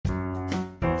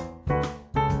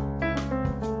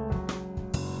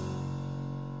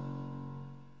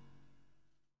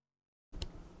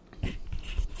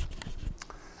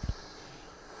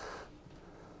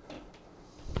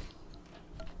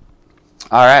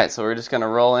All right, so we're just going to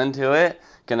roll into it.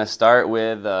 Going to start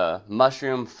with a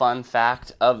mushroom fun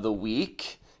fact of the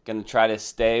week. Going to try to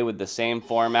stay with the same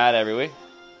format every week.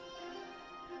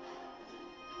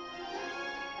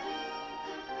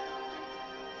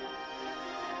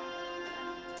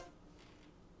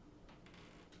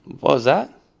 What was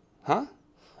that? Huh?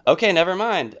 Okay, never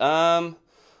mind.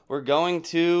 We're going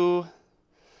to.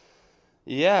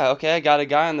 Yeah, okay, I got a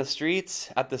guy on the streets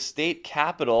at the state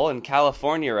capitol in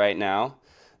California right now.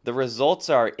 The results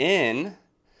are in.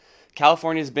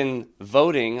 California's been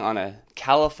voting on a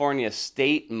California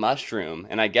state mushroom,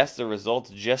 and I guess the results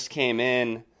just came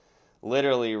in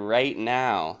literally right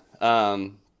now. I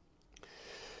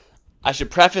should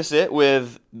preface it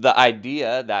with the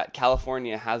idea that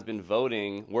California has been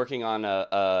working on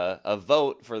a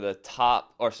vote for the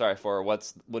top, or sorry, for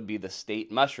what's would be the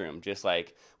state mushroom. Just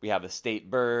like we have a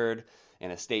state bird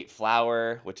and a state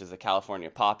flower, which is a California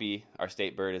poppy. Our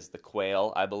state bird is the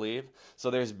quail, I believe.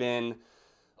 So there's been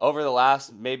over the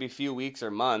last maybe few weeks or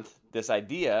month this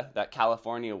idea that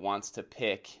California wants to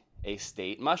pick a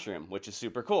state mushroom, which is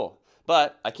super cool.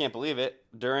 But I can't believe it.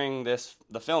 During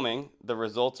the filming, the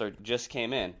results just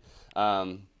came in.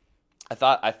 I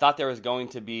thought there was going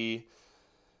to be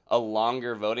a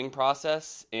longer voting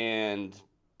process,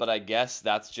 but I guess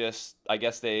they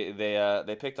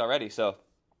picked already. So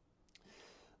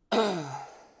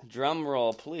drum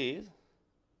roll, please.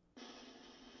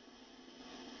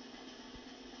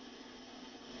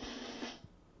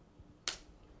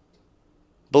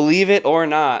 Believe it or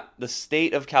not, the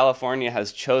state of California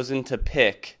has chosen to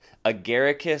pick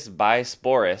Agaricus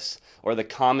bisporus, or the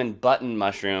common button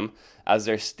mushroom, as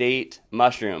their state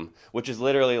mushroom, which is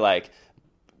literally like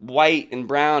white and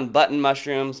brown button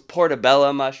mushrooms,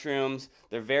 portobello mushrooms.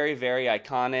 They're very, very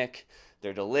iconic.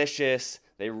 They're delicious.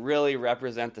 They really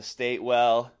represent the state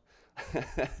well.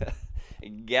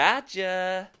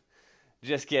 Gotcha.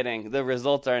 Just kidding. The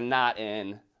results are not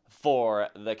in for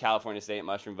the California State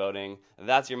mushroom voting.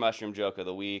 That's your mushroom joke of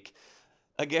the week.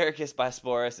 Agaricus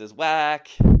bisporus is whack.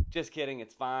 Just kidding,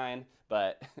 it's fine,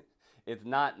 but it's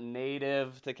not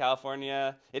native to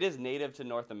California. It is native to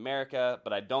North America,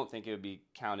 but I don't think it would be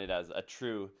counted as a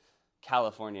true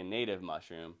California native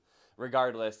mushroom.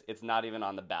 Regardless, it's not even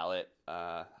on the ballot.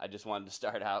 I just wanted to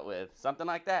start out with something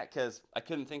like that because I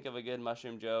couldn't think of a good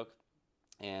mushroom joke,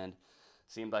 and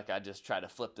seemed like I just try to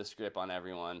flip the script on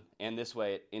everyone. And this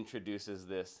way it introduces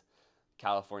this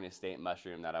California state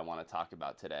mushroom that I want to talk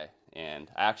about today. And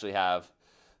I actually have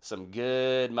some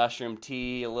good mushroom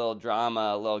tea, a little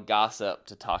drama, a little gossip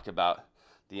to talk about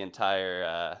the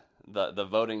entire the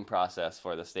voting process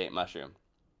for the state mushroom.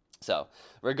 So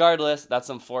regardless, that's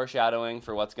some foreshadowing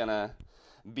for what's going to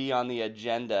be on the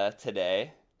agenda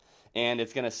today. And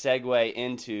it's going to segue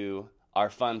into our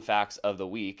fun facts of the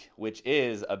week, which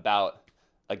is about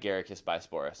Agaricus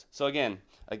bisporus. So again,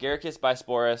 Agaricus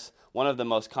bisporus, one of the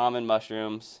most common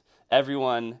mushrooms.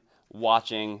 Everyone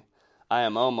watching, I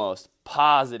am almost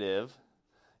positive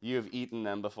you have eaten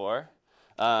them before.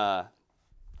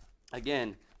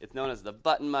 Again, it's known as the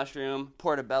button mushroom,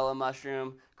 portobello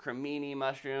mushroom, cremini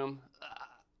mushroom.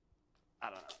 I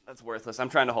don't know. That's worthless. I'm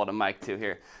trying to hold a mic too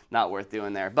here. Not worth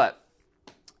doing there. But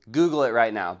Google it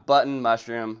right now. Button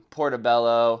mushroom,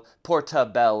 portobello,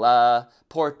 portabella,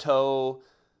 portabella.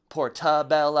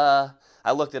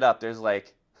 I looked it up. There's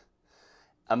like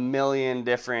a million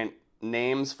different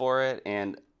names for it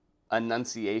and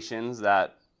enunciations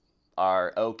that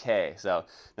are okay. So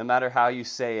no matter how you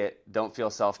say it, don't feel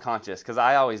self-conscious, because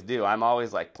I always do. I'm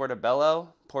always like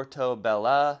portobello,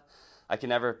 portobella. I can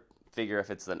never figure if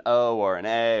it's an O or an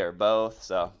A or both.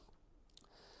 So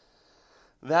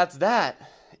that's that.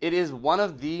 It is one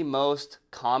of the most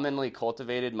commonly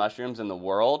cultivated mushrooms in the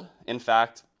world. In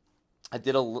fact, I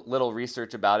did a little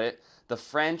research about it. The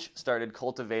French started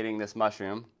cultivating this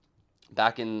mushroom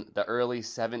back in the early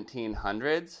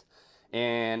 1700s,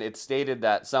 and it stated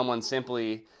that someone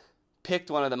simply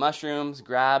picked one of the mushrooms,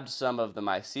 grabbed some of the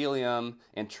mycelium,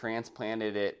 and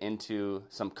transplanted it into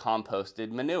some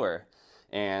composted manure,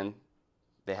 and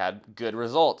they had good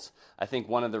results. I think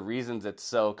one of the reasons it's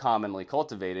so commonly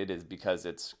cultivated is because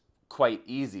it's quite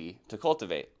easy to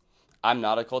cultivate. I'm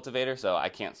not a cultivator, so I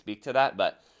can't speak to that,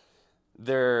 but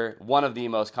they're one of the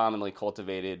most commonly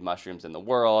cultivated mushrooms in the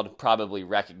world, probably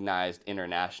recognized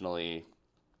internationally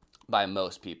by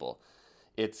most people.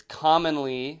 It's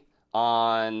commonly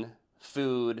on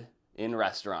food in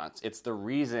restaurants. It's the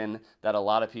reason that a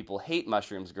lot of people hate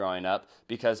mushrooms growing up,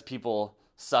 because people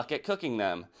suck at cooking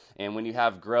them. And when you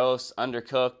have gross,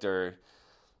 undercooked, or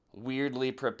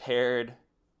weirdly prepared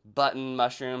button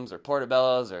mushrooms or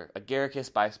portobellos or Agaricus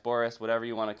bisporus, whatever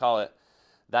you want to call it,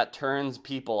 that turns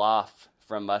people off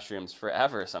from mushrooms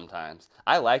forever sometimes.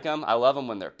 I like them. I love them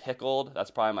when they're pickled.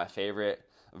 That's probably my favorite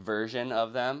version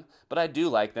of them. But I do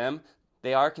like them.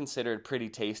 They are considered pretty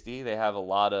tasty. They have a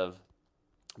lot of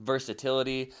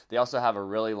versatility. They also have a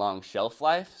really long shelf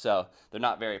life, so they're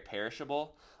not very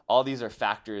perishable. All these are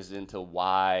factors into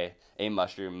why a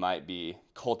mushroom might be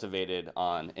cultivated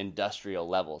on industrial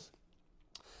levels.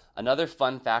 Another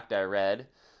fun fact I read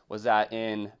was that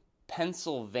in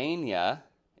Pennsylvania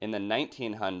in the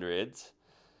 1900s,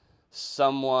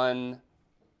 someone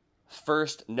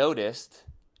first noticed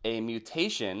a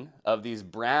mutation of these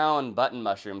brown button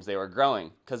mushrooms they were growing,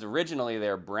 because originally they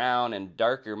were brown and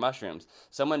darker mushrooms.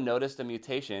 Someone noticed a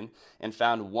mutation and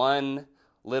found one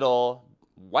little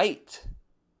white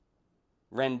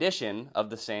rendition of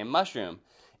the same mushroom.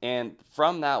 And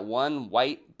from that one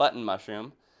white button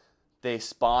mushroom, they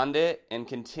spawned it and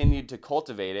continued to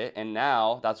cultivate it. And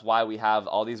now that's why we have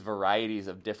all these varieties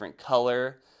of different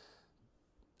color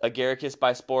Agaricus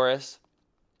bisporus.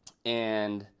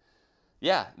 And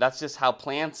yeah, that's just how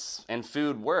plants and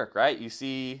food work, right? You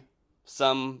see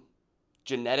some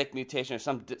genetic mutation or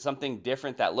something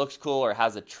different that looks cool or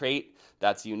has a trait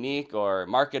that's unique or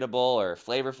marketable or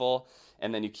flavorful,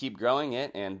 and then you keep growing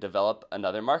it and develop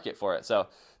another market for it. So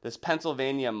this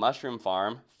Pennsylvania mushroom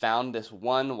farm found this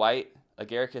one white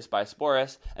Agaricus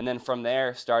bisporus, and then from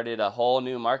there started a whole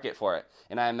new market for it.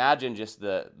 And I imagine just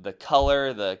the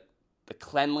color, the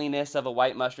cleanliness of a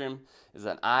white mushroom is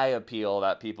an eye appeal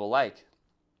that people like.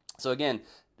 So again,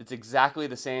 it's exactly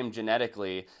the same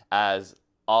genetically as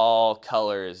all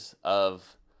colors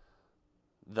of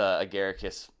the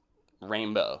Agaricus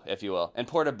rainbow, if you will. And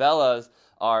portobellas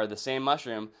are the same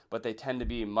mushroom, but they tend to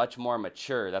be much more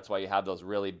mature. That's why you have those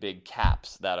really big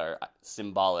caps that are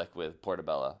symbolic with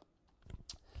portobello.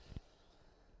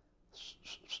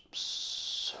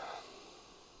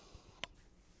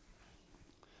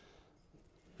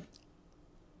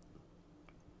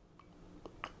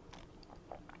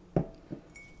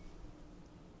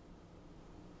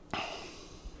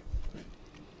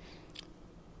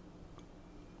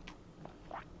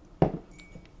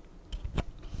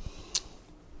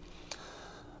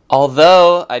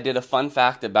 Although I did a fun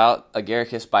fact about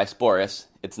Agaricus bisporus,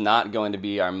 it's not going to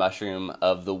be our mushroom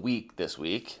of the week this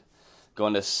week.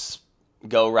 Going to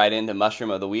go right into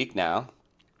mushroom of the week now.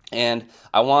 And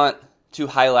I want to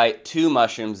highlight two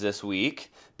mushrooms this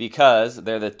week because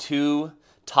they're the two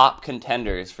top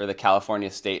contenders for the California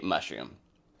state mushroom.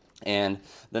 And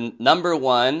the number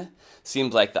one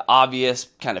seems like the obvious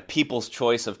kind of people's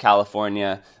choice of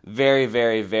California. Very,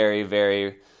 very, very,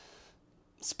 very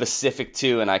specific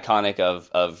to and iconic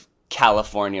of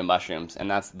California mushrooms, and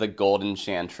that's the golden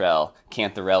chanterelle,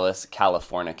 Cantharellus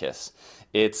californicus.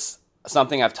 It's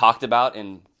something I've talked about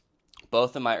in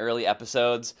both of my early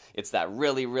episodes. It's that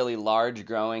really, really large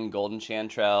growing golden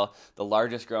chanterelle, the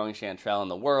largest growing chanterelle in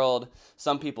the world.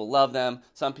 Some people love them,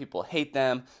 some people hate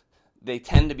them. They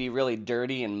tend to be really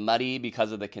dirty and muddy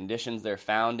because of the conditions they're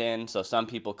found in, so some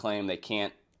people claim they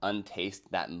can't untaste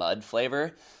that mud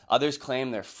flavor. Others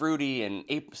claim they're fruity and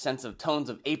sense of tones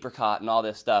of apricot and all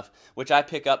this stuff, which I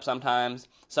pick up sometimes.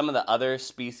 Some of the other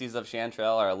species of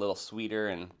chanterelle are a little sweeter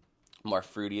and more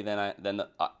fruity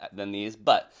than these,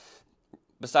 but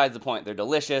besides the point, they're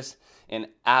delicious and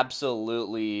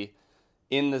absolutely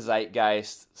in the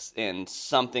zeitgeist and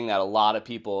something that a lot of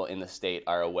people in the state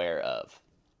are aware of.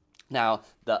 Now,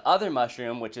 the other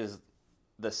mushroom, which is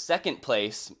the second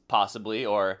place, possibly,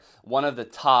 or one of the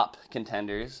top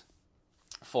contenders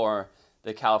for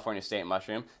the California state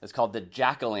mushroom, is called the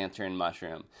jack-o'-lantern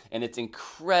mushroom. And it's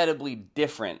incredibly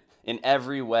different in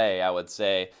every way, I would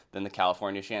say, than the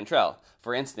California chanterelle.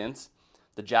 For instance,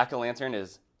 the jack-o'-lantern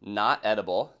is not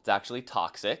edible. It's actually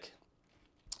toxic.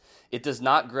 It does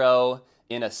not grow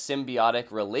in a symbiotic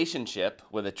relationship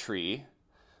with a tree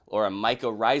or a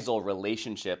mycorrhizal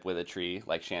relationship with a tree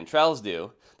like chanterelles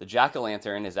do. The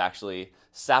jack-o'-lantern is actually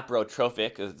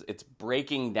saprotrophic. It's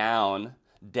breaking down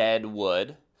dead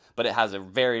wood, but it has a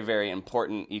very, very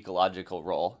important ecological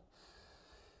role.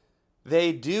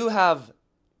 They do have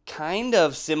kind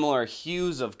of similar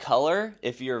hues of color.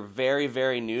 If you're very,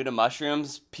 very new to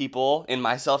mushrooms, people, and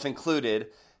myself included,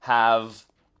 have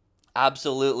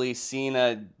absolutely seen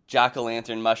a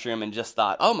jack-o'-lantern mushroom and just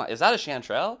thought, oh my, is that a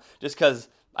chanterelle? Just because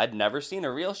I'd never seen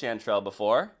a real chanterelle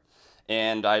before,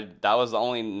 and that was the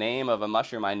only name of a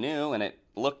mushroom I knew, and it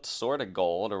looked sort of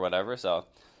gold or whatever. So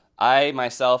I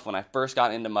myself, when I first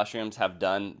got into mushrooms, have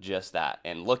done just that.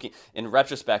 And looking in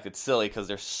retrospect, it's silly because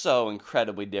they're so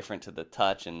incredibly different to the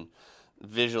touch and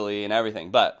visually and everything.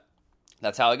 But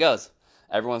that's how it goes.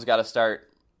 Everyone's got to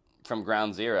start from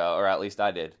ground zero, or at least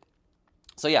I did.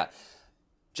 So yeah,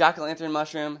 jack-o'-lantern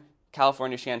mushroom,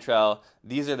 California chanterelle,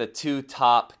 these are the two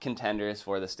top contenders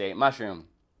for the state mushroom.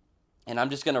 And I'm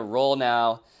just going to roll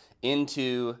now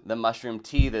into the mushroom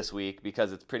tea this week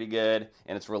because it's pretty good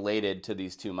and it's related to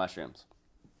these two mushrooms.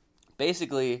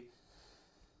 Basically,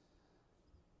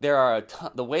 there are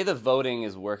the way the voting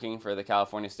is working for the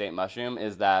California state mushroom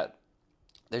is that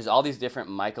there's all these different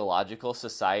mycological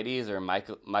societies or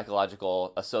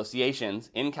mycological associations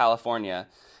in California,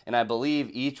 and I believe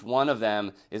each one of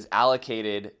them is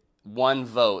allocated one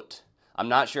vote. I'm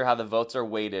not sure how the votes are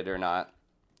weighted or not,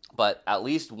 but at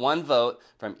least one vote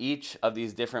from each of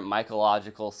these different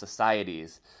mycological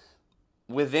societies.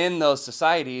 Within those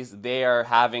societies, they are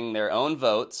having their own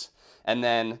votes, and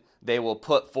then they will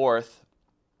put forth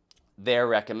their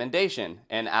recommendation.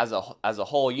 And as a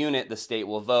whole unit, the state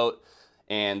will vote,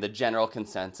 and the general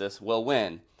consensus will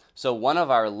win. So one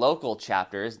of our local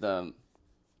chapters, the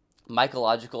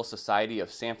Mycological Society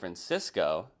of San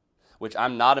Francisco, which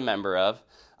I'm not a member of,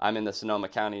 I'm in the Sonoma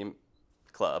County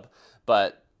Club,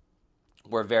 but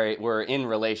we're in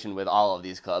relation with all of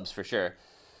these clubs for sure,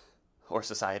 or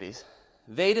societies.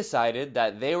 They decided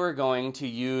that they were going to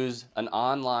use an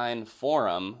online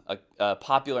forum, a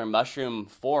popular mushroom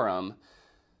forum,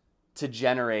 to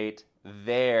generate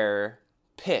their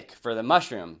pick for the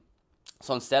mushroom.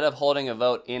 So instead of holding a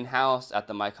vote in-house at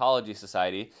the Mycology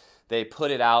Society, they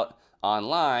put it out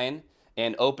online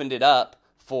and opened it up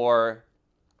for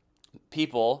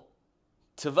people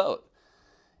to vote.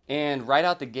 And right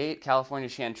out the gate, California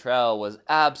chanterelle was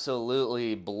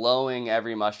absolutely blowing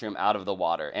every mushroom out of the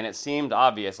water. And it seemed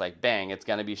obvious, like, bang, it's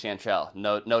going to be chanterelle,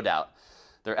 no doubt.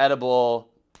 They're edible.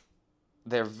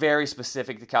 They're very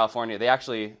specific to California. They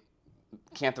actually,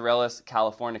 Cantharellus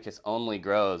californicus only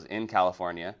grows in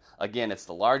California. Again, it's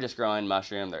the largest growing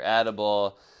mushroom. They're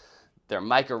edible. They're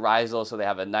mycorrhizal, so they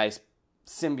have a nice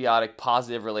symbiotic,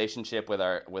 positive relationship with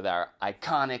our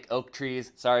iconic oak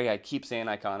trees. Sorry, I keep saying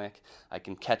iconic.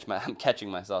 I'm catching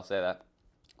myself say that.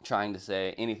 I'm trying to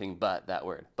say anything but that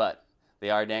word. But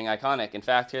they are dang iconic. In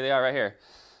fact, here they are right here.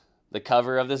 The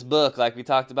cover of this book, like we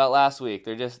talked about last week,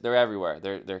 they're everywhere.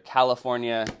 They're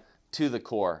California to the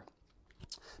core.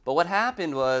 But what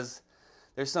happened was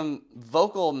there's some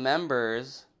vocal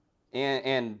members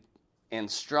and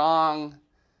strong,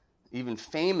 even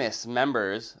famous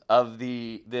members of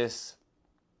this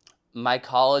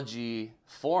mycology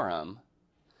forum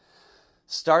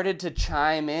started to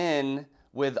chime in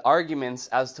with arguments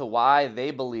as to why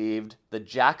they believed the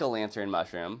jack-o'-lantern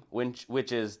mushroom,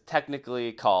 which is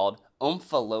technically called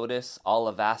Omphalotus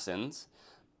olivacans,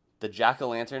 the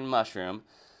jack-o'-lantern mushroom,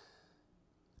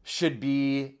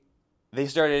 they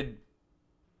started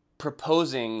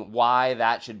proposing why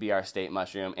that should be our state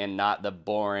mushroom and not the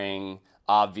boring,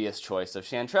 obvious choice of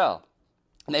chanterelle.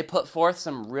 And they put forth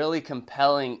some really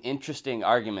compelling, interesting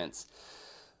arguments.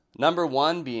 Number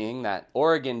one being that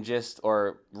Oregon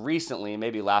recently,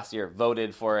 maybe last year,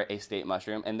 voted for a state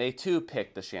mushroom, and they too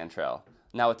picked the chanterelle.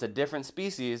 Now it's a different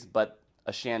species, but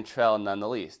a chanterelle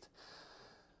nonetheless.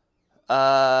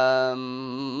 Where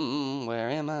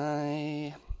am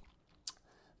I?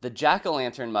 The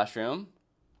jack-o'-lantern mushroom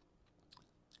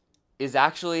is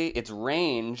actually, its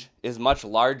range is much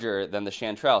larger than the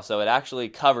chanterelle. So it actually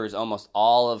covers almost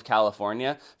all of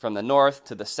California, from the north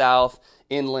to the south,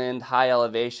 inland, high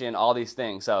elevation, all these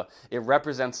things. So it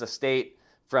represents the state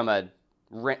from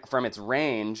its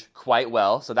range quite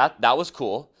well. So that was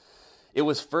cool. It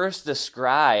was first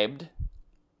described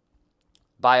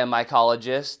by a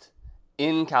mycologist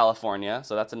in California.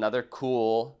 So that's another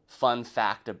cool, fun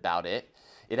fact about it.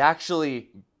 It actually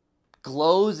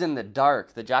glows in the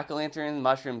dark. The jack-o'-lantern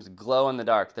mushrooms glow in the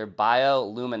dark. They're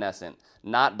bioluminescent,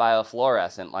 not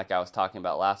biofluorescent like I was talking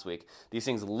about last week. These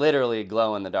things literally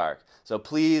glow in the dark. So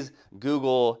please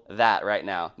Google that right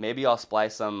now. Maybe I'll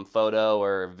splice some photo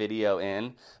or video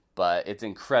in, but it's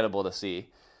incredible to see.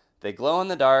 They glow in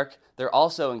the dark. They're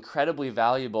also incredibly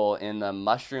valuable in the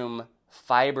mushroom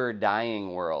fiber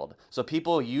dyeing world. So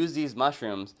people use these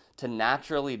mushrooms to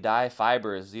naturally dye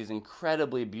fibers, these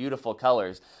incredibly beautiful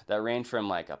colors that range from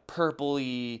like a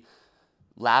purpley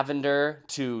lavender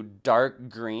to dark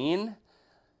green.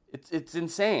 It's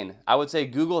insane. I would say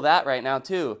Google that right now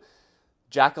too.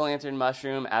 Jack-o'-lantern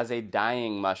mushroom as a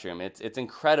dyeing mushroom. It's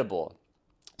incredible.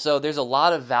 So there's a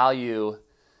lot of value.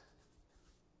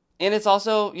 And it's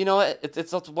also,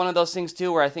 it's one of those things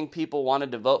too where I think people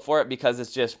wanted to vote for it because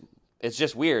it's just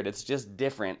weird. It's just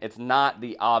different. It's not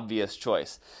the obvious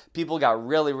choice. People got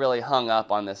really, really hung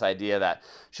up on this idea that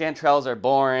chanterelles are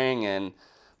boring and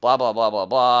blah, blah, blah, blah,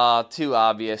 blah. Too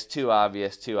obvious, too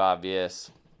obvious, too obvious.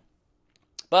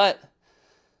 But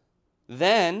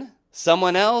then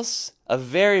Someone else, a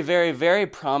very, very, very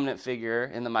prominent figure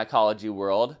in the mycology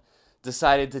world,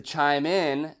 decided to chime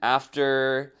in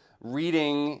after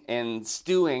reading and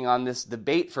stewing on this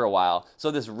debate for a while.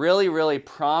 So this really, really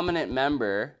prominent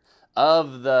member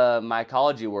of the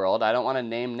mycology world, I don't want to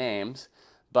name names,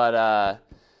 but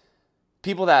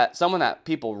someone that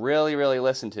people really, really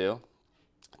listen to,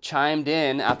 chimed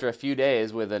in after a few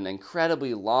days with an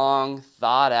incredibly long,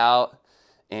 thought out,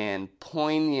 and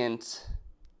poignant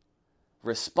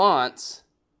response,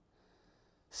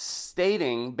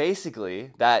 stating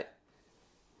basically that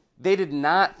they did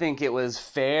not think it was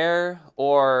fair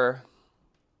or,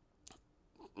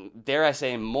 dare I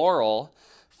say, moral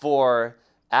for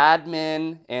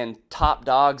admin and top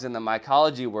dogs in the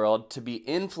mycology world to be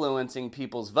influencing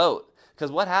people's vote.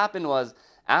 Because what happened was,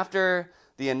 after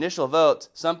the initial votes,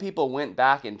 some people went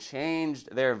back and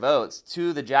changed their votes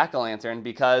to the jack-o'-lantern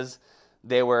because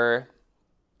their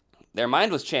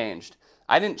mind was changed.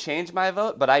 I didn't change my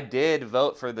vote, but I did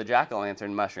vote for the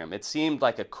jack-o'-lantern mushroom. It seemed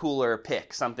like a cooler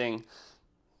pick, something,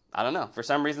 I don't know, for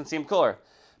some reason seemed cooler.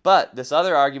 But this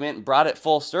other argument brought it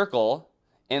full circle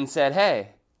and said, hey,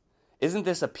 isn't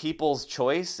this a people's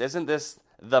choice? Isn't this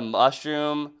the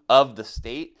mushroom of the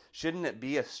state? Shouldn't it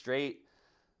be a straight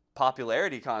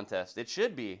popularity contest? It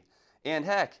should be. And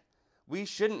heck, we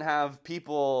shouldn't have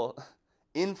people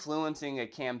influencing a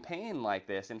campaign like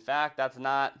this. In fact, that's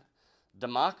not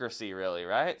democracy, really,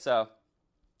 right? So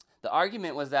the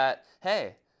argument was that,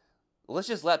 hey, let's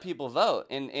just let people vote.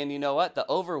 And you know what? The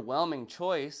overwhelming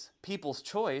choice, people's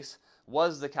choice,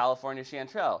 was the California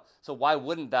chanterelle. So why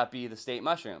wouldn't that be the state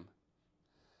mushroom?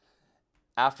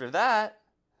 After that,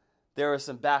 there was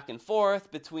some back and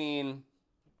forth between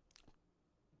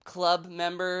club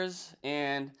members,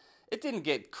 and it didn't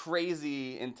get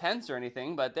crazy intense or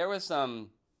anything, but there was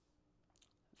some,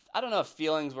 I don't know if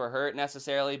feelings were hurt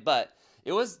necessarily, but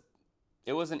it was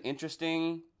an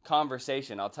interesting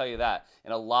conversation, I'll tell you that.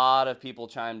 And a lot of people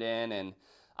chimed in, and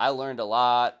I learned a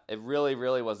lot. It really,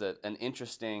 really was an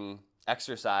interesting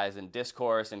exercise in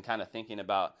discourse and kind of thinking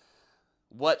about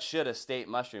what should a state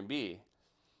mushroom be.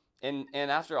 And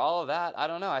after all of that, I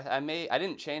don't know. I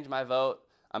didn't change my vote.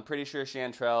 I'm pretty sure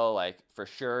chanterelle, for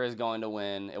sure is going to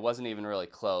win. It wasn't even really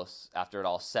close after it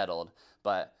all settled.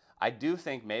 But I do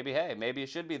think maybe it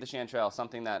should be the chanterelle,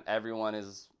 something that everyone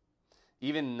is,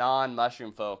 even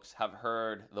non-mushroom folks, have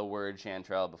heard the word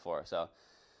chanterelle before. So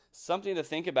something to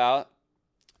think about.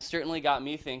 Certainly got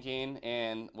me thinking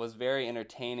and was very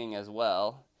entertaining as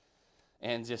well.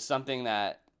 And just something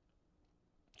that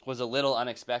was a little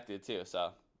unexpected too.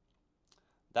 So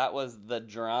that was the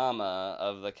drama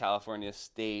of the California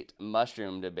state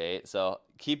mushroom debate. So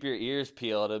keep your ears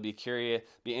peeled. It'll be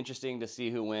interesting to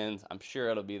see who wins. I'm sure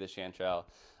it'll be the chanterelle.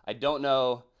 I don't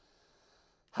know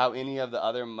how any of the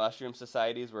other mushroom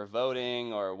societies were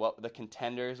voting or what the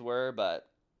contenders were, but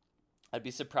I'd be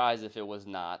surprised if it was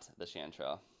not the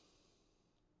chanterelle.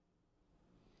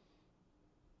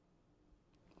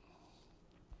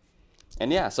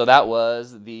 And yeah, so that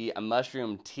was the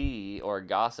mushroom tea or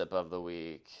gossip of the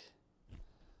week.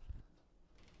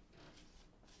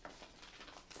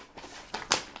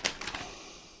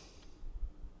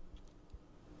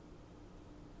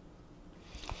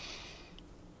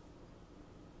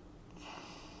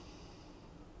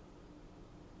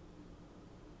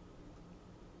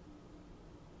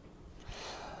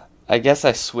 I guess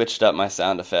I switched up my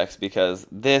sound effects because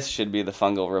this should be the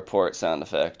fungal report sound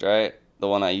effect, right? The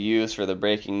one I use for the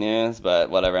breaking news, but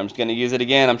whatever. I'm just going to use it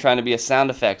again. I'm trying to be a sound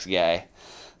effects guy.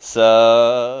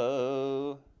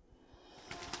 So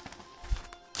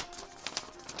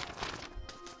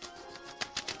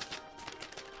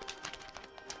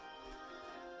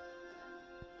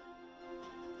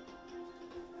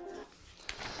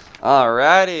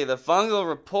alrighty, the fungal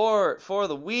report for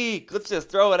the week. Let's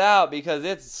just throw it out because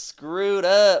it's screwed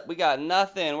up. We got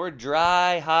nothing. We're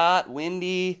dry, hot,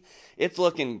 windy. It's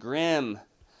looking grim.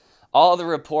 All the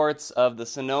reports of the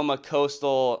Sonoma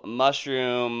coastal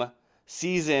mushroom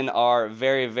season are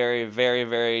very, very, very,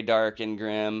 very dark and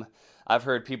grim. I've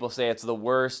heard people say it's the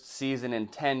worst season in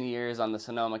 10 years on the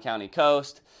Sonoma County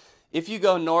coast. If you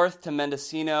go north to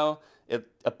Mendocino, it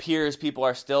appears people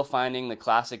are still finding the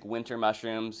classic winter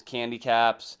mushrooms, candy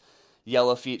caps,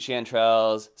 yellow feet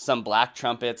chanterelles, some black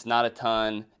trumpets, not a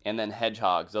ton, and then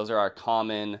hedgehogs. Those are our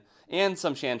common, and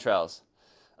some chanterelles.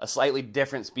 A slightly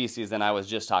different species than I was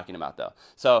just talking about, though.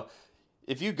 So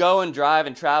if you go and drive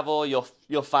and travel,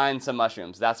 you'll find some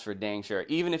mushrooms. That's for dang sure.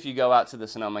 Even if you go out to the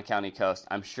Sonoma County coast,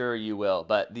 I'm sure you will.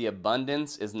 But the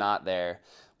abundance is not there.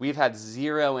 We've had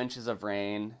 0 inches of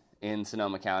rain in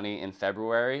Sonoma County in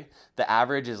February. The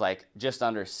average is like just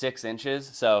under 6 inches.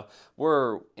 So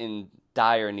we're in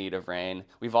dire need of rain.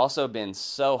 We've also been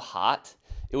so hot.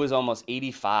 It was almost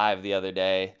 85 the other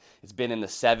day. It's been in the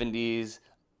 70s,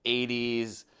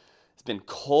 80s. It's been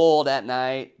cold at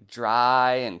night,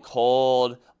 dry and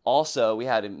cold. Also, we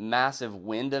had a massive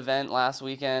wind event last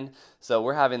weekend. So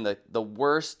we're having the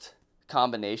worst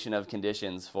combination of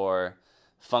conditions for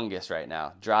fungus right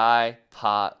now. Dry,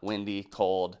 hot, windy,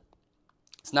 cold.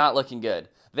 It's not looking good.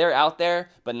 They're out there,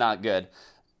 but not good.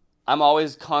 I'm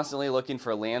always constantly looking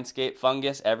for landscape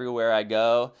fungus everywhere I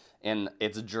go, and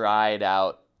it's dried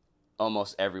out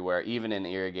almost everywhere, even in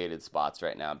irrigated spots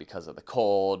right now because of the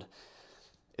cold.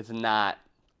 It's not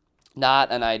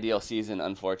an ideal season,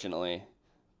 unfortunately.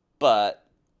 But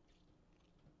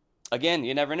again,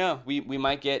 you never know. We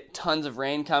might get tons of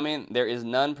rain coming. There is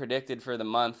none predicted for the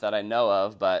month that I know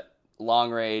of, but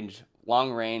long range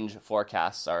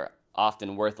forecasts are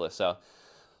often worthless. So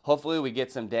hopefully we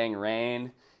get some dang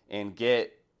rain and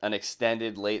get an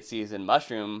extended late season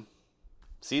mushroom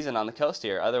season on the coast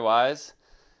here. Otherwise,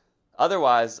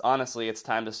 honestly, it's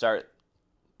time to start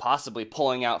possibly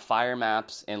pulling out fire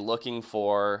maps and looking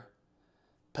for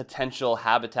potential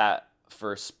habitat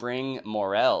for spring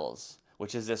morels,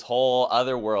 which is this whole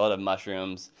other world of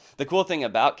mushrooms. The cool thing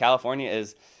about California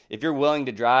is if you're willing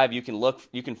to drive, you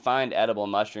can find edible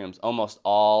mushrooms almost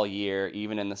all year,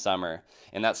 even in the summer.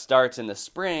 And that starts in the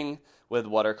spring with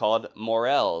what are called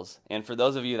morels. And for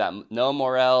those of you that know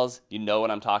morels, you know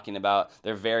what I'm talking about.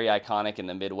 They're very iconic in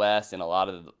the Midwest and a lot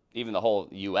of even the whole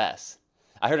U.S.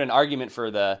 I heard an argument for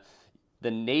the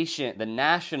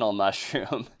national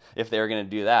mushroom if they were going to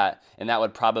do that, and that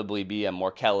would probably be a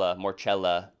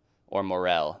morchella, or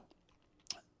morel.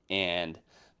 And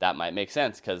that might make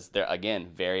sense because they're, again,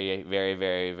 very, very,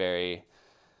 very, very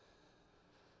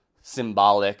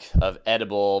symbolic of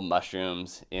edible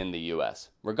mushrooms in the U.S.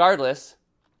 Regardless,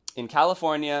 in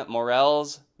California,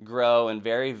 morels grow in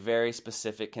very, very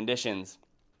specific conditions.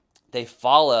 They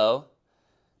follow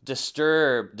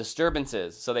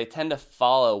disturbances, so they tend to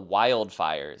follow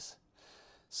wildfires.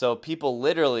 So people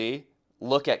literally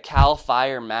look at Cal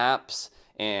Fire maps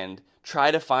and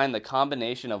try to find the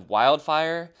combination of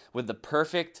wildfire with the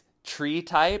perfect tree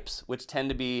types, which tend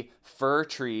to be fir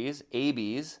trees,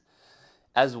 ABs,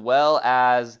 as well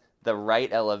as the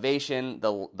right elevation,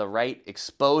 the right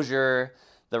exposure,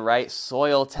 the right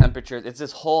soil temperatures. It's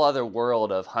this whole other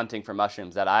world of hunting for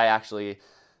mushrooms that I actually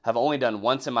have only done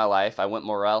once in my life. I went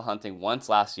morel hunting once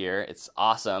last year. It's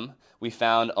awesome. We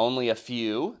found only a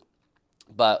few,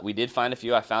 but we did find a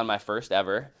few. I found my first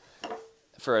ever.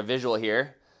 For a visual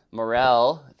here,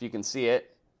 morel, if you can see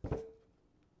it,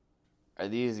 are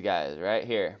these guys right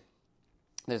here.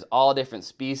 There's all different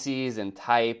species and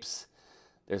types.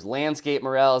 There's landscape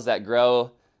morels that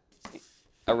grow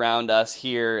around us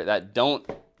here that don't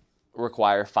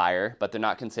require fire, but they're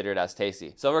not considered as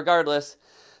tasty. So regardless,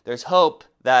 there's hope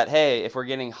that, hey, if we're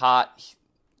getting hot,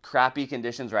 crappy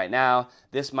conditions right now,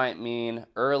 this might mean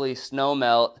early snow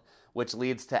melt, which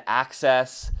leads to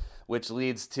access, which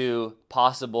leads to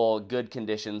possible good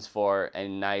conditions for a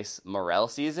nice morel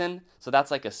season. So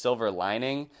that's like a silver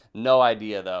lining. No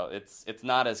idea, though. It's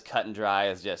not as cut and dry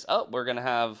as just, oh, we're going to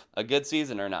have a good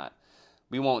season or not.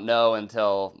 We won't know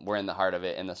until we're in the heart of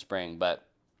it in the spring. But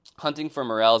hunting for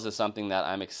morels is something that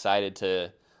I'm excited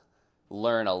to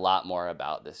learn a lot more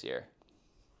about this year.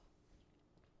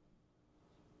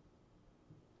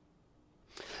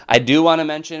 I do want to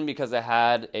mention, because I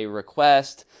had a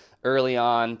request early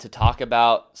on to talk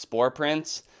about spore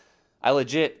prints, I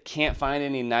legit can't find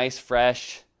any nice,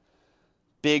 fresh,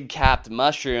 big capped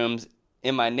mushrooms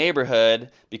in my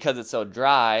neighborhood because it's so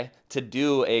dry to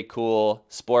do a cool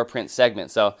spore print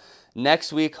segment. So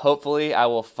next week, hopefully, I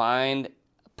will find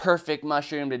perfect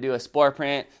mushroom to do a spore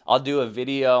print. I'll do a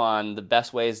video on the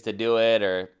best ways to do it,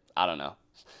 or I don't know.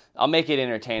 I'll make it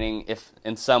entertaining if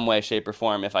in some way, shape, or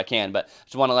form if I can. But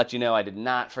just want to let you know I did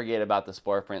not forget about the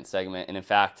spore print segment. And in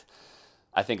fact,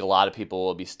 I think a lot of people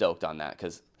will be stoked on that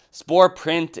because spore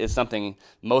print is something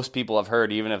most people have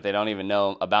heard even if they don't even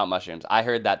know about mushrooms. I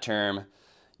heard that term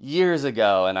years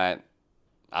ago, and I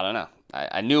don't know.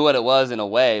 I knew what it was in a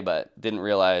way, but didn't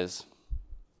realize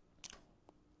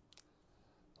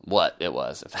what it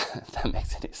was, if that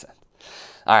makes any sense.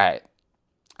 All right.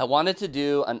 I wanted to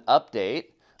do an update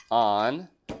on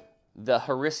the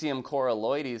Hericium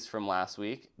coralloides from last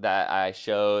week that I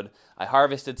showed. I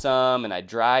harvested some and I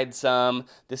dried some.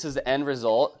 This is the end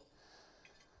result.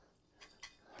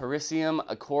 Hericium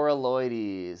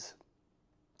coralloides.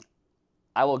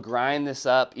 I will grind this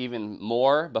up even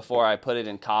more before I put it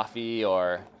in coffee,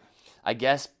 or I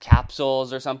guess,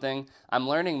 capsules or something. I'm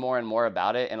learning more and more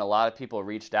about it, and a lot of people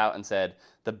reached out and said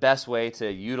the best way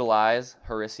to utilize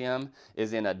Hericium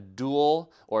is in a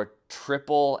dual or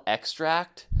triple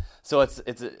extract. So it's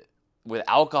with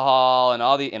alcohol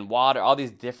and water, all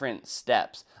these different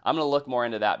steps. I'm going to look more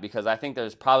into that because I think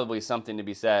there's probably something to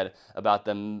be said about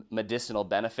the medicinal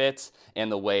benefits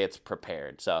and the way it's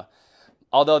prepared. So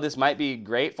although this might be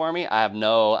great for me, I have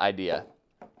no idea.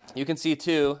 You can see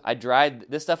too,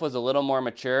 this stuff was a little more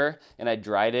mature and I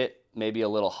dried it maybe a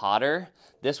little hotter.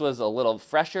 This was a little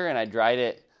fresher and I dried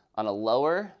it on a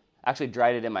lower, actually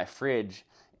dried it in my fridge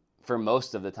for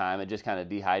most of the time. It just kind of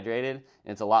dehydrated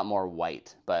and it's a lot more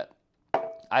white. But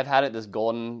I've had it this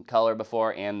golden color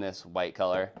before and this white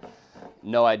color.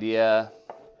 No idea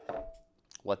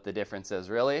what the difference is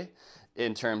really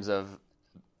in terms of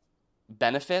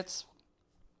benefits,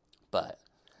 but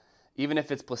even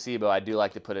if it's placebo, I do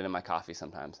like to put it in my coffee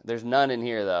sometimes. There's none in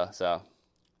here though, so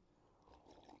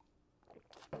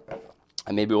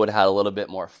I maybe would have had a little bit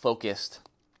more focused,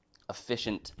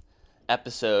 efficient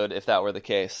episode if that were the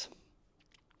case.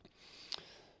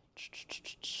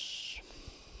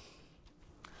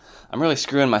 I'm really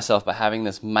screwing myself by having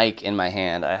this mic in my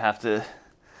hand. I have to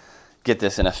get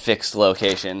this in a fixed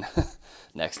location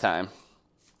next time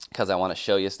because I want to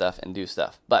show you stuff and do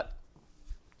stuff. But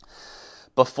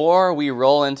before we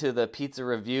roll into the pizza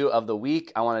review of the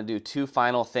week, I want to do two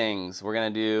final things. We're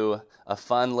going to do a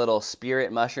fun little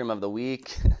spirit mushroom of the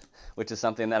week, which is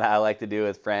something that I like to do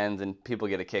with friends and people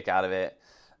get a kick out of it.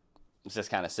 It's just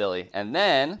kind of silly. And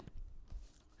then,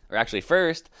 or actually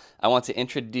first, I want to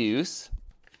introduce,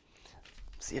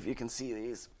 see if you can see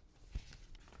these.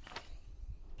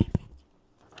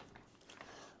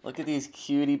 Look at these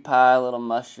cutie pie little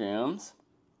mushrooms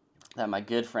that my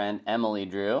good friend Emily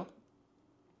drew.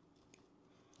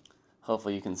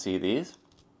 Hopefully you can see these.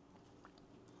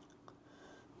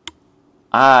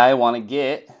 I want to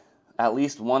get at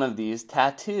least one of these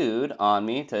tattooed on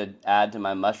me to add to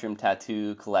my mushroom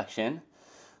tattoo collection.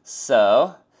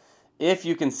 So, if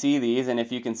you can see these, and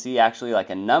if you can see actually like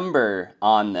a number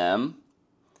on them,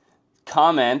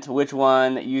 comment which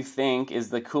one you think is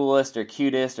the coolest or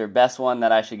cutest or best one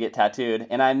that I should get tattooed.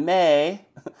 And I may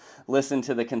listen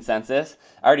to the consensus.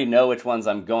 I already know which ones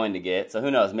I'm going to get, so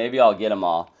who knows, maybe I'll get them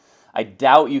all. I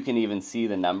doubt you can even see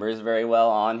the numbers very well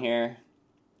on here.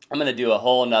 I'm going to do a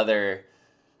whole nother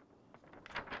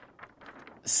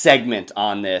segment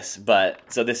on this, but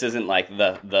so this isn't like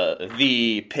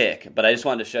the pick, but I just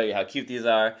wanted to show you how cute these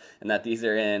are and that these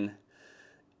are in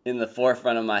the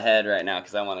forefront of my head right now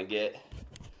because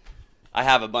I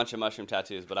have a bunch of mushroom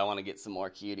tattoos, but I want to get some more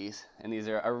cuties, and these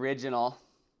are original.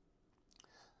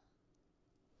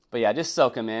 But yeah, just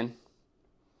soak them in.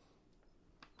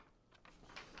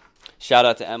 Shout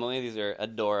out to Emily. These are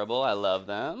adorable. I love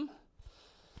them.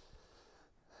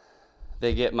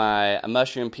 They get my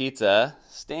mushroom pizza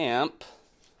stamp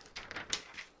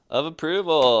of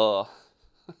approval.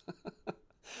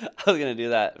 I was going to do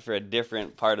that for a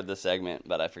different part of the segment,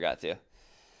 but I forgot to.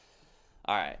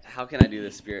 All right. How can I do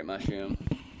this spirit mushroom?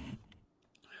 All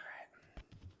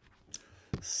right.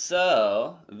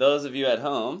 So, those of you at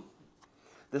home,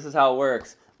 this is how it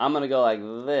works. I'm going to go like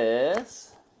this.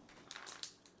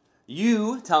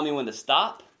 You tell me when to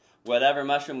stop. Whatever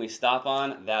mushroom we stop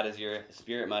on, that is your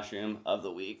spirit mushroom of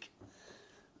the week.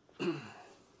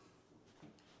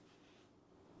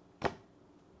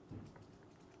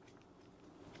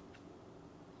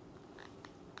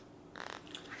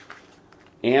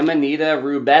 Amanita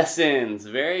rubescens.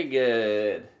 Very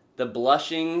good. The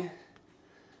blushing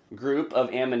group of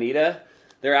Amanita.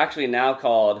 They're actually now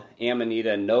called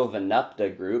Amanita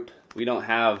novanupta group. We don't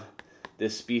have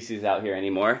this species out here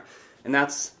anymore. And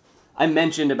I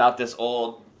mentioned about this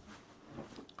old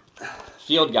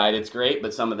field guide. It's great,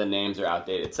 but some of the names are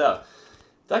outdated. So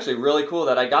it's actually really cool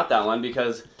that I got that one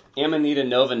because Amanita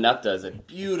novanupta is a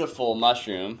beautiful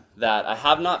mushroom that I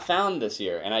have not found this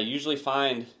year. And I usually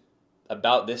find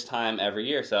about this time every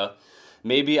year. So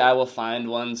maybe I will find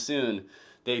one soon.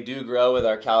 They do grow with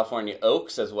our California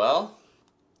oaks as well.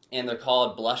 And they're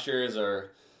called blushers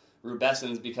or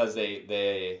rubescens because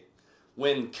they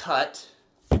when cut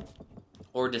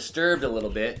or disturbed a little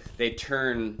bit, they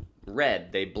turn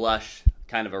red. They blush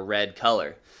kind of a red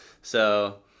color.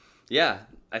 So, yeah,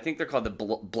 I think they're called the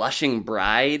blushing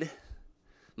bride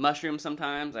mushroom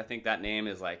sometimes. I think that name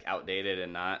is like outdated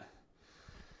and not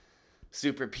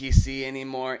super PC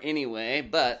anymore anyway,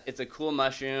 but it's a cool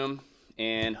mushroom,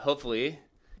 and hopefully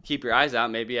keep your eyes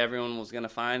out. Maybe everyone was going to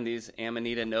find these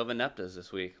Amanita novanuptas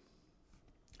this week.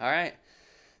 All right.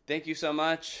 Thank you so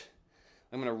much.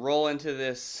 I'm going to roll into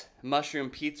this mushroom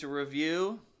pizza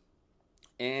review,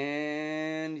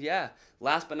 And yeah,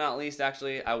 last but not least,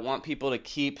 actually, I want people to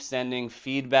keep sending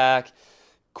feedback,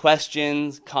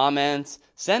 questions, comments.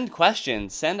 Send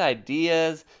questions, send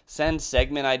ideas, send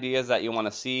segment ideas that you want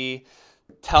to see.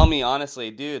 Tell me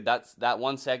honestly, dude, that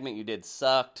one segment you did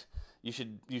sucked. You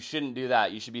shouldn't do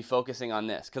that. You should be focusing on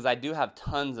this, because I do have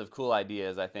tons of cool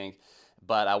ideas, I think,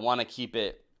 but I want to keep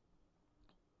it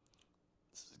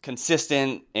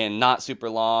consistent and not super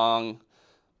long.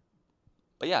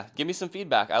 But yeah, give me some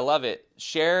feedback. I love it.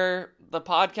 Share the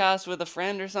podcast with a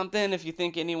friend or something if you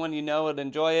think anyone you know would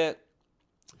enjoy it.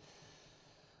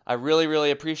 I really, really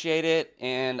appreciate it,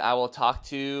 and I will talk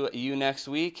to you next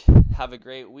week. Have a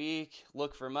great week.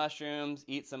 Look for mushrooms.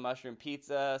 Eat some mushroom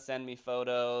pizza. Send me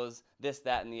photos. This,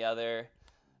 that, and the other.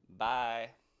 Bye.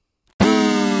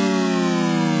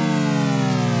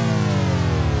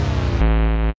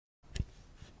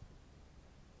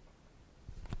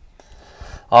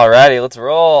 Alrighty, let's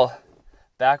roll.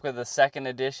 Back with the second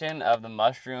edition of the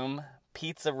Mushroom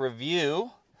Pizza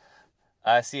Review.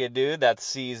 I see a dude that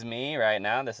sees me right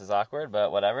now. This is awkward, but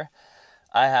whatever.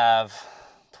 I have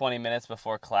 20 minutes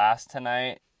before class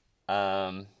tonight,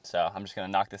 so I'm just going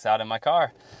to knock this out in my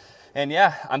car. And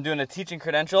yeah, I'm doing a teaching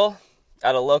credential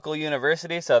at a local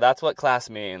university, so that's what class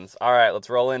means. All right, let's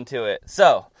roll into it.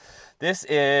 So, this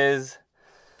is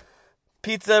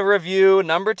pizza review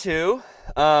number 2.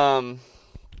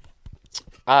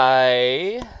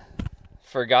 I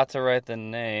forgot to write the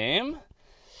name.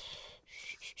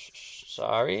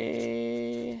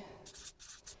 Sorry.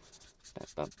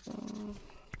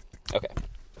 Okay.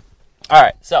 All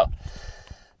right, so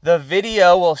the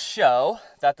video will show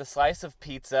that the slice of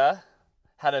pizza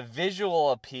had a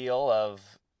visual appeal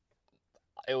of,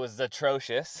 it was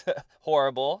atrocious,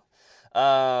 horrible.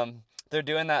 They're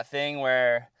doing that thing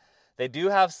where they do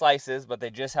have slices, but they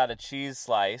just had a cheese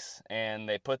slice, and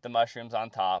they put the mushrooms on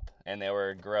top, and they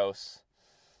were gross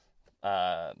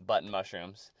button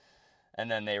mushrooms. And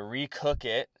then they recook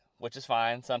it, which is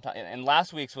fine sometimes. And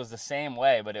last week's was the same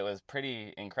way, but it was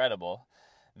pretty incredible.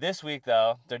 This week,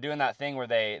 though, they're doing that thing where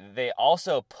they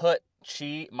also put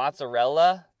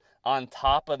mozzarella on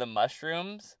top of the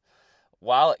mushrooms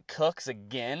while it cooks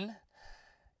again.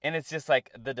 And it's just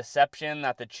like the deception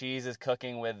that the cheese is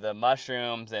cooking with the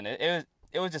mushrooms, and it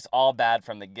was just all bad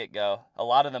from the get-go. A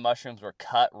lot of the mushrooms were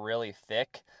cut really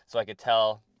thick, so I could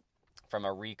tell from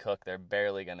a recook they're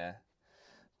barely gonna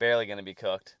be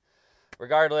cooked.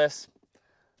 Regardless,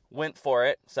 went for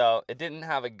it, so it didn't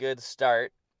have a good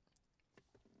start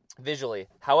visually.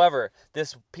 However,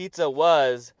 this pizza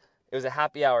was a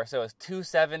happy hour, so it was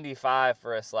 $2.75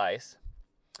 for a slice.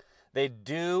 They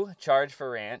do charge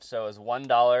for ranch, so it was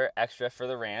 $1 extra for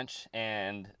the ranch,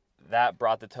 and that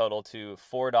brought the total to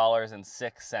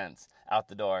 $4.06 out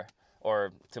the door,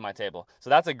 or to my table. So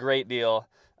that's a great deal.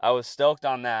 I was stoked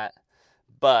on that,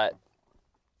 but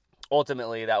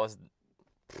ultimately that was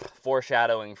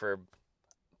foreshadowing for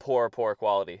poor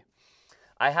quality.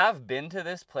 I have been to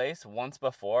this place once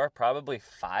before, probably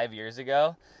 5 years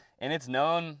ago, and it's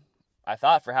known, I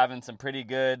thought, for having some pretty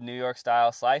good New York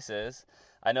style slices.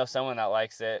 I know someone that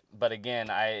likes it, but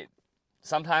again,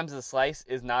 sometimes the slice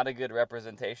is not a good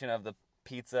representation of the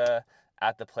pizza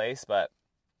at the place, but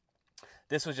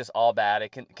this was just all bad.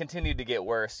 It continued to get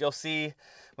worse. You'll see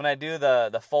when I do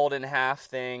the fold in half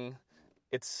thing,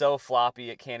 it's so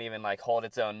floppy it can't even like hold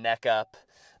its own neck up.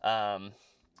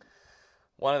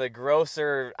 One of the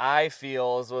grosser eye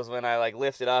feels was when I like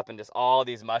lift it up and just all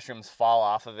these mushrooms fall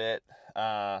off of it.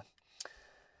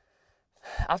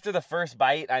 After the first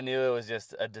bite, I knew it was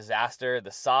just a disaster.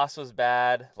 The sauce was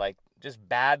bad, like just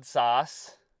bad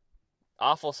sauce,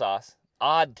 awful sauce,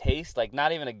 odd taste, like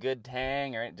not even a good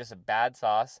tang or just a bad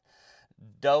sauce.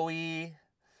 Doughy,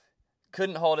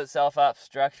 couldn't hold itself up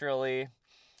structurally.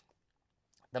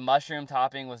 The mushroom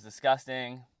topping was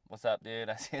disgusting. What's up, dude?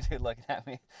 I see a dude looking at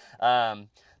me.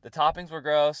 The toppings were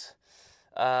gross.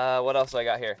 What else do I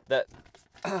got here? The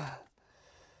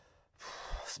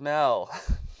smell.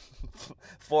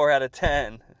 4 out of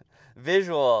 10.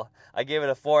 Visual, I gave it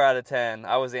a 4 out of 10.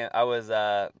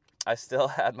 I still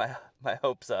had my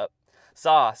hopes up.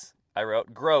 Sauce, I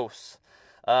wrote gross.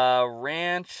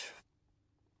 Ranch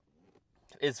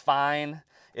is fine.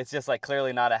 It's just like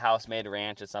clearly not a house-made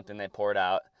ranch. It's something they poured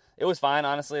out. It was fine,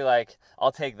 honestly. Like,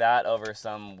 I'll take that over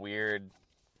some weird,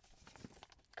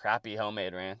 crappy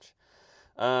homemade ranch.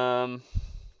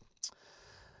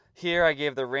 Here I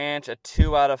gave the ranch a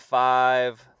 2 out of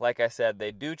 5. Like I said,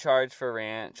 they do charge for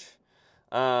ranch.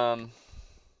 Took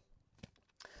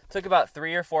about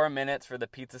 3 or 4 minutes for the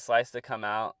pizza slice to come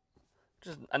out.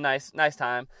 Just a nice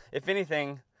time. If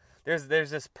anything, there's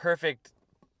this perfect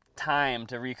time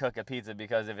to recook a pizza,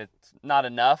 because if it's not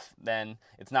enough, then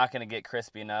it's not going to get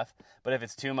crispy enough. But if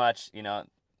it's too much, it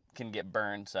can get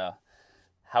burned. So,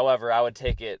 however, I would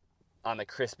take it on the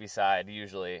crispy side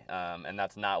usually, and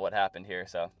that's not what happened here.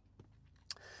 So,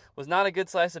 was not a good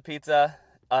slice of pizza.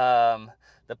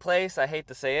 The place, I hate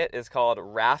to say it, is called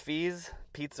Raffi's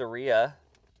Pizzeria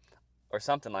or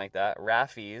something like that.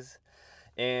 Raffi's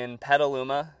in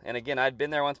Petaluma. And again, I'd been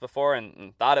there once before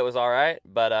and thought it was all right,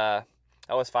 but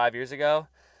that was 5 years ago.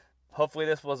 Hopefully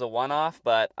this was a one-off,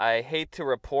 but I hate to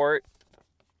report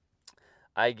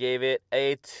I gave it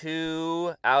a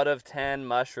 2 out of 10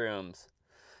 mushrooms.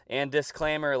 And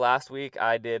disclaimer, last week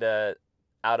I did a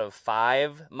out of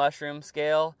 5 mushroom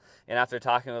scale, and after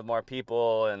talking with more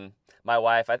people and my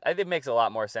wife, I think it makes a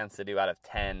lot more sense to do out of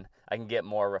 10. I can get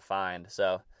more refined.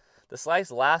 So the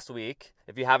slice last week,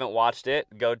 if you haven't watched it,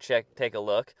 go take a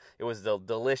look. It was the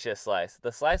delicious slice.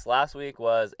 The slice last week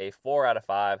was a 4 out of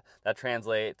 5. That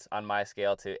translates on my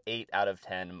scale to 8 out of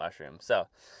 10 mushrooms. So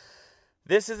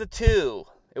this is a 2.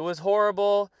 It was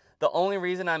horrible. The only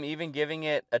reason I'm even giving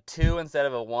it a 2 instead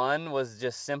of a 1 was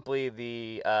just simply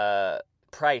the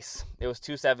price. It was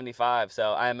 $2.75.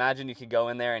 So I imagine you could go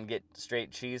in there and get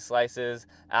straight cheese slices,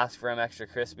 ask for them extra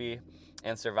crispy,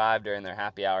 and survive during their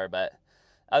happy hour. But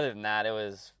other than that, it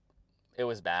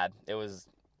was bad. It was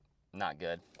not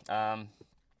good.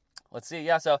 Let's see.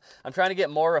 Yeah, so I'm trying to get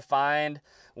more refined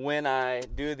when I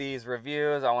do these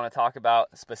reviews. I want to talk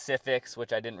about specifics,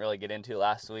 which I didn't really get into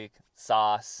last week.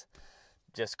 Sauce,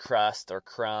 just crust or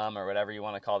crumb or whatever you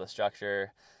want to call the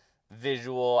structure.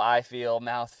 Visual, eye feel,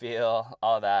 mouth feel,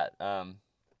 all that.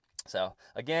 So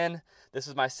again, this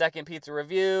is my second pizza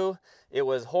review. It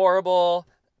was horrible.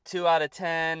 2 out of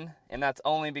 10, and that's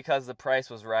only because the price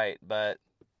was right. But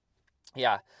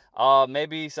yeah,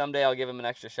 maybe someday I'll give them an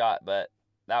extra shot, but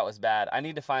that was bad. I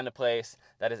need to find a place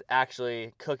that is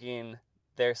actually cooking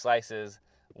their slices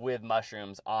with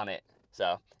mushrooms on it.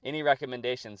 So any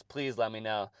recommendations, please let me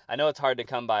know. I know it's hard to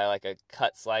come by like a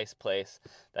cut slice place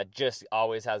that just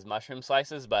always has mushroom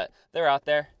slices, but they're out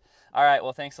there. All right,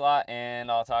 well, thanks a lot,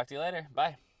 and I'll talk to you later.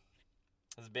 Bye.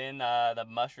 This has been the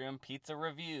Mushroom Pizza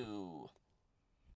Review.